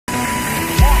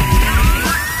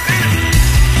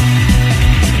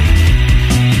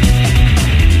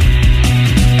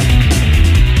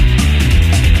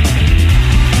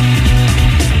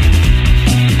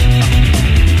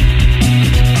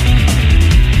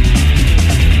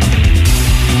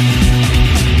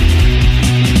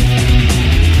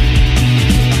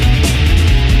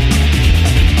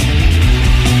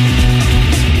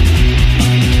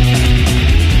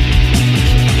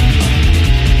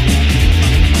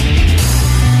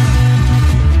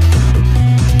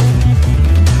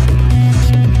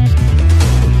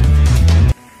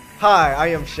Hi, I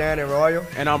am Shannon Royal.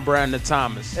 And I'm Brandon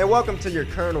Thomas. And welcome to your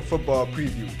Colonel Football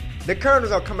Preview. The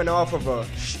Colonels are coming off of a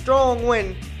strong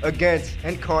win against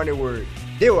Incarnate Word.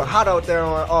 They were hot out there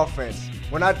on offense.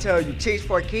 When I tell you, Chase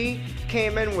Farkey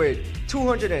came in with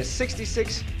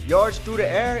 266 yards through the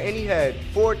air, and he had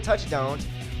 4 touchdowns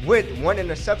with 1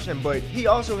 interception, but he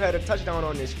also had a touchdown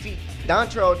on his feet.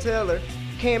 Dontrell Taylor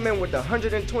came in with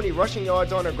 120 rushing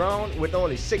yards on the ground with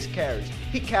only 6 carries.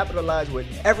 He capitalized with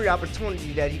every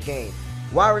opportunity that he gained.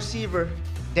 Wide receiver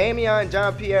Damian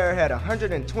Jean-Pierre had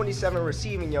 127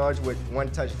 receiving yards with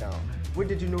 1 touchdown. What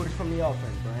did you notice from the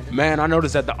offense, Brandon? Man, I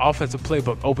noticed that the offensive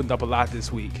playbook opened up a lot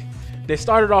this week. They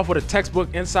started off with a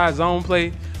textbook inside zone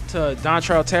play to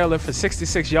Dontrell Taylor for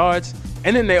 66 yards,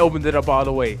 and then they opened it up all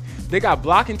the way. They got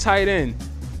blocking tight end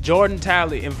Jordan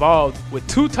Talley involved with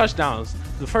 2 touchdowns,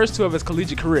 the first 2 of his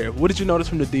collegiate career. What did you notice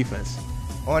from the defense?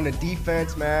 On the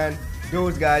defense, man,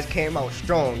 those guys came out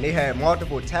strong. They had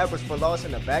multiple tackles for loss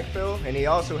in the backfield, and they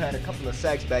also had a couple of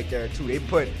sacks back there too. They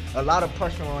put a lot of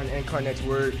pressure on Incarnate's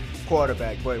Word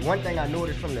quarterback. But one thing I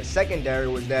noticed from the secondary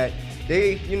was that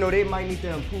they might need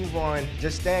to improve on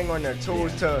just staying on their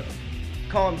toes to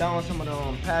calm down some of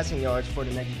the passing yards for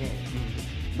the next game.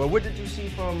 But what did you see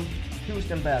from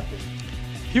Houston Baptist?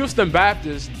 Houston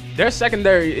Baptist, their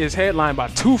secondary is headlined by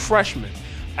 2 freshmen,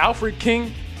 Alfred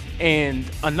King and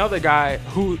another guy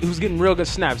who's getting real good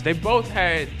snaps. They both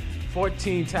had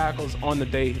 14 tackles on the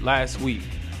day last week.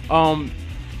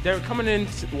 They're coming in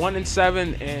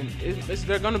 1-7, and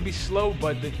they're going to be slow,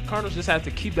 but the Colonels just have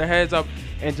to keep their heads up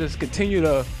and just continue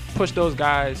to push those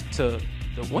guys to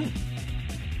the win.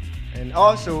 And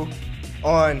also,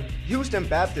 on Houston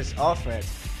Baptist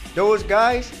offense, those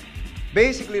guys,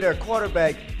 basically their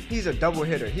quarterback, he's a double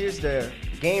hitter. Here's their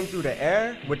game through the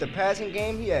air. With the passing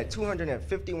game, he had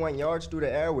 251 yards through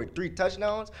the air with 3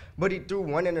 touchdowns, but he threw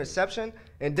 1 interception.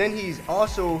 And then he's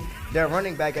also their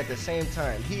running back at the same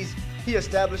time. He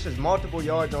establishes multiple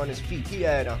yards on his feet. He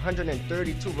had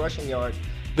 132 rushing yards.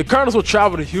 The Colonels will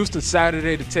travel to Houston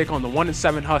Saturday to take on the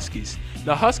 1-7 Huskies.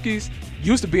 The Huskies,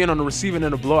 used to being on the receiving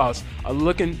end of blowouts, are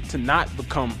looking to not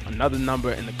become another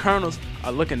number, and the Colonels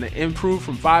are looking to improve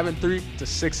from 5-3 to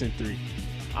 6-3.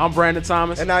 I'm Brandon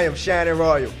Thomas. And I am Shannon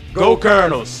Royal. Go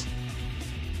Colonels!